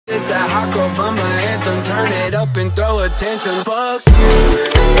hot girl by my anthem. Turn it up and throw attention. Fuck you.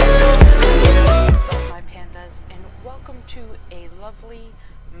 My pandas, and welcome to a lovely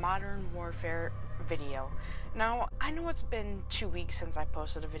Modern Warfare video. Now, I know it's been 2 weeks since I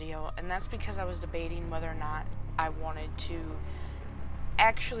posted a video, and that's because I was debating whether or not I wanted to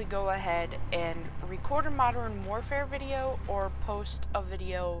actually go ahead and record a Modern Warfare video or post a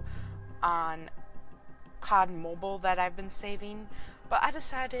video on COD Mobile that I've been saving. But I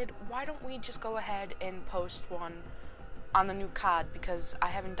decided, why don't we just go ahead and post one on the new COD, because I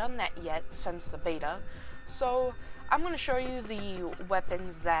haven't done that yet since the beta. So I'm going to show you the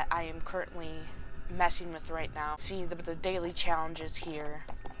weapons that I am currently messing with right now. See the daily challenges here.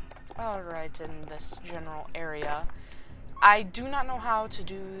 Alright, in this general area. I do not know how to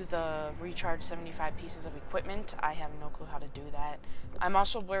do the recharge 75 pieces of equipment. I have no clue how to do that. I'm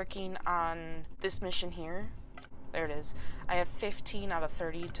also working on this mission here. There it is. I have 15 out of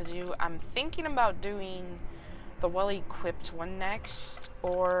 30 to do. I'm thinking about doing the well-equipped one next,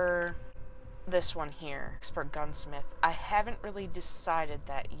 or this one here, Expert Gunsmith. I haven't really decided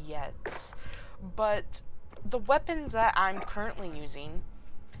that yet, but the weapons that I'm currently using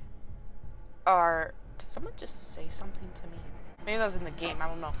are... Did someone just say something to me? Maybe that was in the game, I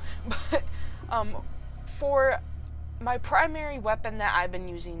don't know. But for my primary weapon that I've been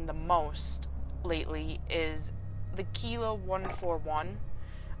using the most lately is the Kilo 141.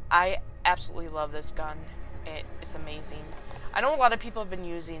 I absolutely love this gun. It's amazing. I know a lot of people have been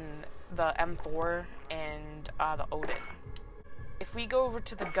using the M4 and the Odin. If we go over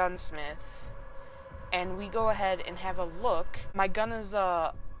to the Gunsmith and we go ahead and have a look, my gun is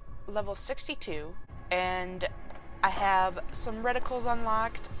level 62, and I have some reticles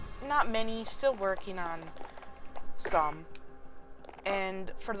unlocked. Not many, still working on some.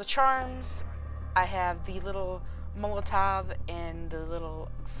 And for the charms, I have the little Molotov and the little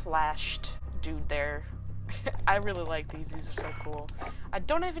flashed dude there. I really like these. These are so cool. I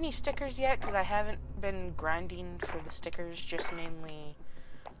don't have any stickers yet because I haven't been grinding for the stickers, just mainly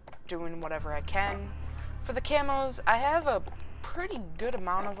doing whatever I can. For the camos, I have a pretty good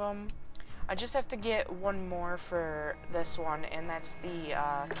amount of them. I just have to get one more for this one, and that's the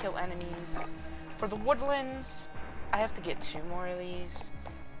kill enemies. For the woodlands, I have to get 2 more of these,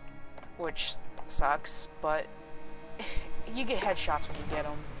 which sucks, but you get headshots when you get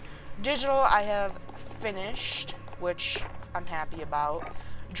them. Digital, I have finished, which I'm happy about.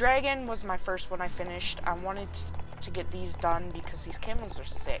 Dragon was my first one I finished. I wanted to get these done because these camos are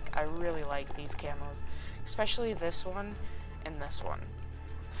sick. I really like these camos, especially this one and this one.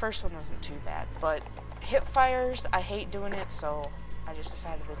 First one wasn't too bad, but hip fires, I hate doing it, so I just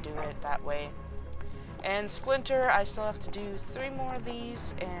decided to do it that way. And Splinter, I still have to do 3 more of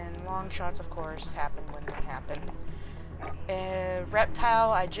these, and long shots, of course, happen when they happen.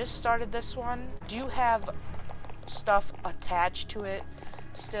 Reptile, I just started this one. Do have stuff attached to it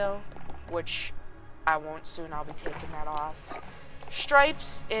still, which I won't soon. I'll be taking that off.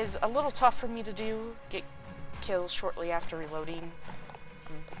 Stripes is a little tough for me to do. Get kills shortly after reloading.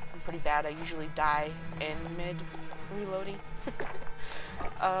 I'm pretty bad. I usually die in mid-reloading.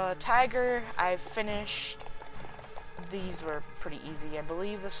 Tiger, I've finished. These were pretty easy. I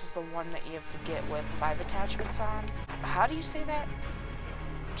believe this is the one that you have to get with 5 attachments on. How do you say that?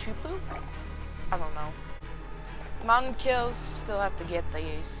 Tupu? I don't know. Mountain kills, still have to get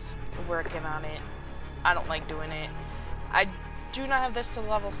these. Working on it. I don't like doing it. I do not have this to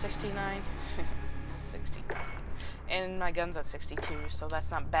level 69. 69. And my gun's at 62, so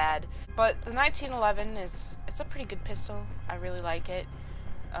that's not bad. But the 1911 it's a pretty good pistol. I really like it.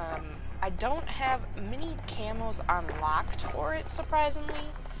 I don't have many camos unlocked for it, surprisingly,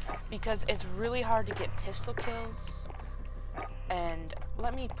 because it's really hard to get pistol kills. And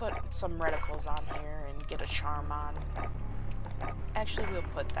let me put some reticles on here and get a charm on. Actually, we'll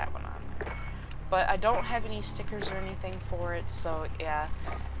put that one on there. But I don't have any stickers or anything for it, so yeah.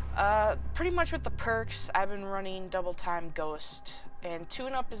 Pretty much with the perks, I've been running Double Time Ghost, and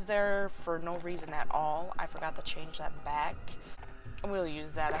Tune-Up is there for no reason at all. I forgot to change that back. We'll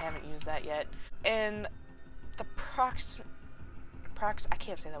use that. I haven't used that yet. And the I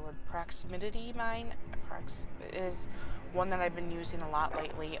can't say that word. Proximity mine is one that I've been using a lot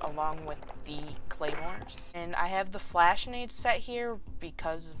lately, along with the claymores. And I have the flash nade set here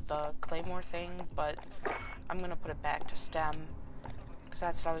because of the claymore thing, but I'm gonna put it back to stem because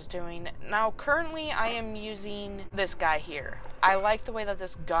that's what I was doing. Now, currently, I am using this guy here. I like the way that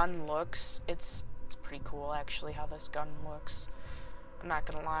this gun looks. It's pretty cool, actually, how this gun looks. I'm not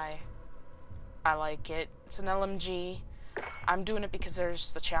gonna lie. I like it. It's an LMG. I'm doing it because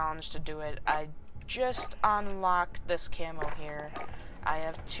there's the challenge to do it. I just unlocked this camo here. I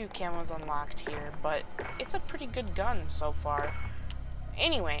have 2 camos unlocked here, but it's a pretty good gun so far.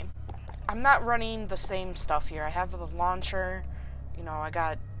 Anyway, I'm not running the same stuff here. I have the launcher, you know, I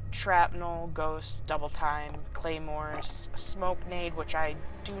got shrapnel, ghost, double time, claymores, smoke nade, which I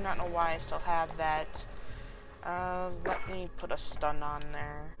do not know why I still have that. Let me put a stun on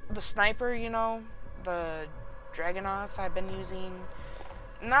there. The sniper, you know, the Dragunov I've been using.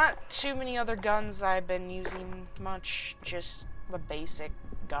 Not too many other guns I've been using much, just the basic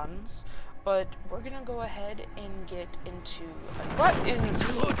guns. But we're gonna go ahead and get into... What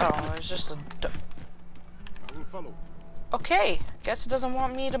is... Oh, it's just a... I will follow. Okay, guess it doesn't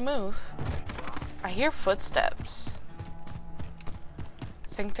want me to move. I hear footsteps.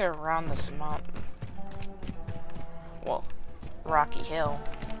 I think they're around this mountain. Well, Rocky Hill.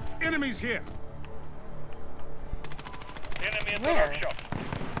 Enemies here. Enemy in the Where? workshop.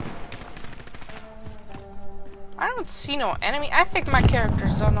 I don't see no enemy. I think my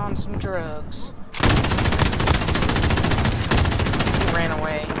character's done on some drugs. He ran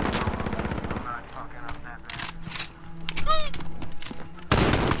away.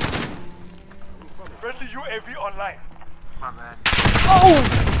 Friendly UAV online. Oh!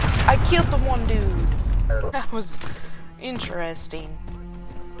 I killed the one dude. That was interesting.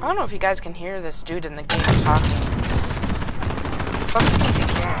 I don't know if you guys can hear this dude in the game talking. Sometimes you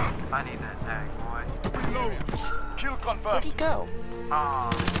can. I need that tag, boy. Reload. Kill Where'd confirmed. he go? Well,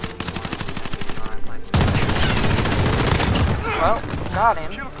 got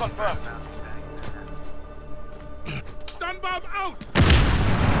him. Kill confirmed. Stun bomb out.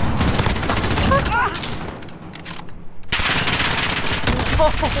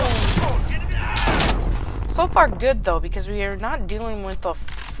 So far good though, because we are not dealing with the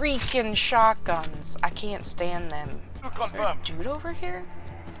freaking shotguns. I can't stand them. Kill Is there a confirmed. dude over here?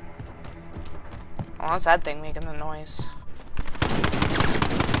 Oh, that's that thing making the noise.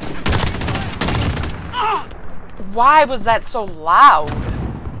 Why was that so loud?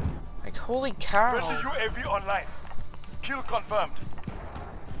 Like, holy cow. Friendly UAV online. Kill confirmed.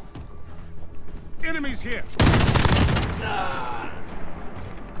 Enemies here.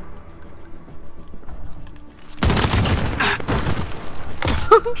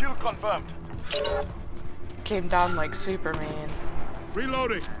 Kill confirmed. Came down like Superman.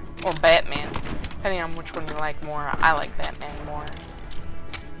 Reloading. Or Batman. Depending on which one you like more. I like Batman more.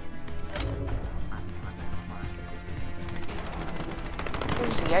 Where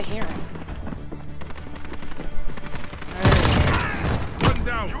is he? I hear him. There he is. One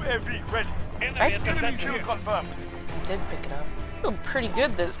down. UAV ready. Okay. Enemies Kill here. confirmed. I did pick it up. Doing pretty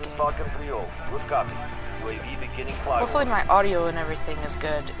good this game. Falcon 3-0. Good copy. UAV beginning flight. Hopefully my audio and everything is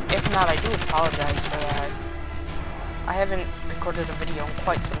good. If not, I do apologize for that. I haven't recorded a video in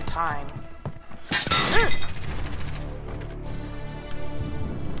quite some time. Spotted.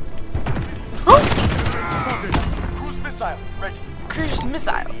 Cruise missile ready. Cruise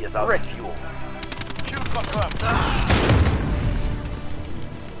missile. He is out of Ready. fuel. Kill confirmed.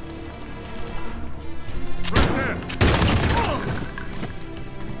 Right there.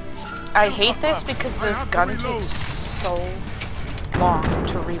 I hate this because this gun takes so long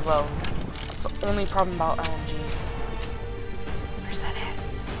to reload. That's the only problem about LMGs. Where's that at?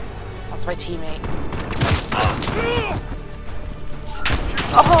 That's my teammate.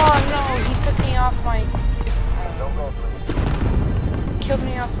 Oh no, he took me off my... Killed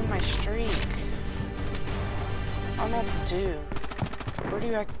me off of my streak. I don't know what to do. Where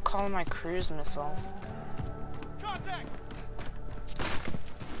do I call my cruise missile? Contact.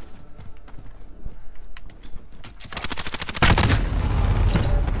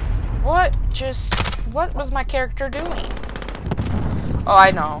 What was my character doing? Oh, I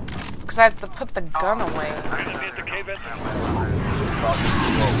know. It's because I have to put the gun away. Enemy at the cave entrance.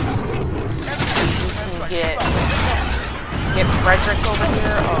 You can get Frederick over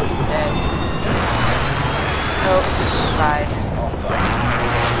here. Oh, he's dead. Oh, he's inside.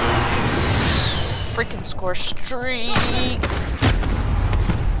 Freaking score streak.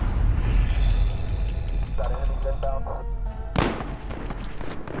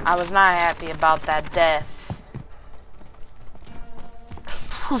 I was not happy about that death.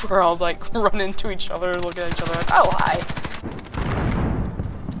 We're all like running into each other, looking at each other like, oh, hi.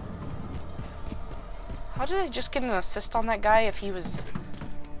 How did I just get an assist on that guy if he was...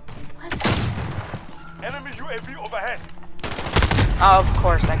 What? Enemy UAV overhead. Oh, of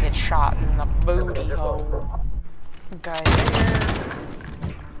course I get shot in the booty hole. Guy there.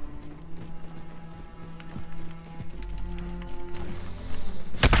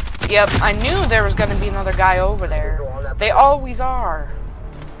 Yep, I knew there was gonna be another guy over there. They always are.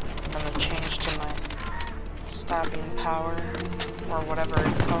 I'm gonna change to my stopping power. or whatever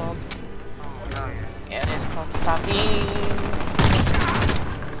it's called. Oh, yeah. Yeah, it is called stopping.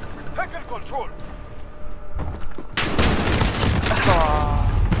 Taking control.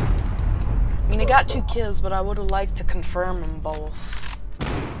 I mean, I got 2 kills, but I would have liked to confirm them both.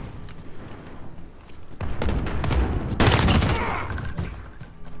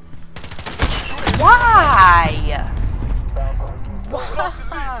 Why?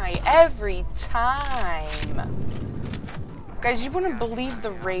 Why? Every time. Guys, you wouldn't believe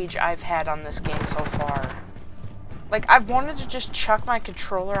the rage I've had on this game so far. Like, I've wanted to just chuck my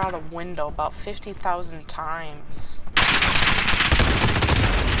controller out a window about 50,000 times.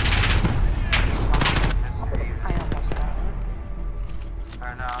 I almost got him.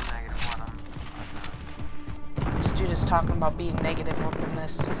 Or no, I'm -1. This dude is talking about being negative whooping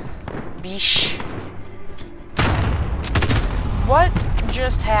this. Beesh. What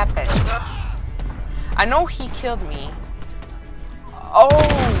just happened? I know he killed me. Oh,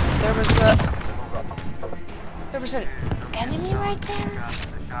 there was an enemy right there?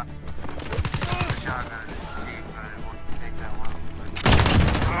 The shotgun is cheap, but it won't take that long.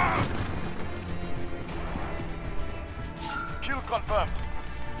 Kill confirmed.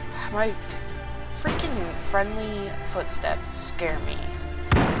 My freaking friendly footsteps scare me.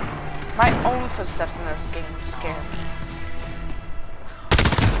 My own footsteps in this game scare me.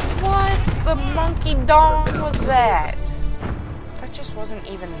 What the monkey dong was that? That just wasn't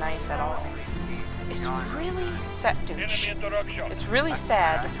even nice at all. It's really sad, dude. Enemy interaction. It's really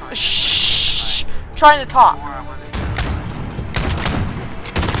sad. Shh! Trying to talk.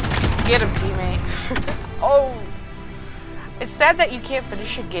 Get him, teammate. Oh. It's sad that you can't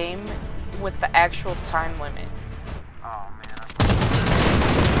finish a game with the actual time limit. Oh man,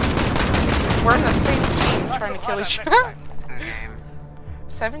 We're in the same team trying to kill each other. good game.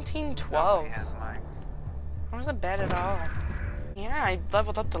 17-12. He has mics. That wasn't bad at all. Yeah, I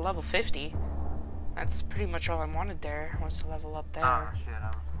leveled up to level 50. That's pretty much all I wanted there, was to level up there. Oh shit, I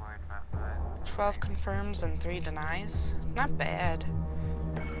was worried about that. 12 confirms and 3 denies. Not bad.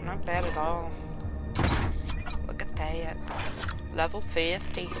 Not bad at all. Look at that. Level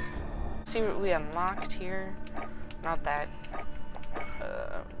 50. See what we unlocked here? Not that.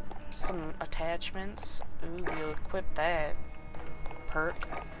 Some attachments. Ooh, we'll equip that. Perk.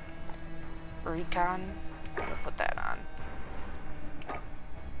 Recon. We'll put that on.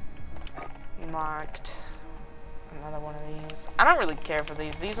 Unlocked. Another one of these. I don't really care for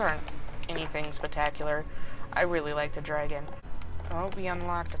these. These aren't anything spectacular. I really like the dragon. Oh, we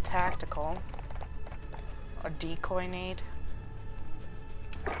unlocked a tactical. A decoy nade.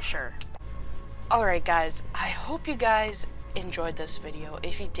 Sure. Alright guys, I hope you guys enjoyed this video.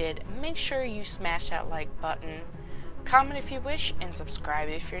 If you did, make sure you smash that like button, comment if you wish, and subscribe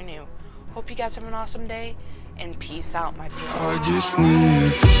if you're new. Hope you guys have an awesome day, and peace out, my people. I just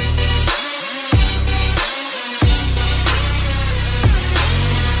need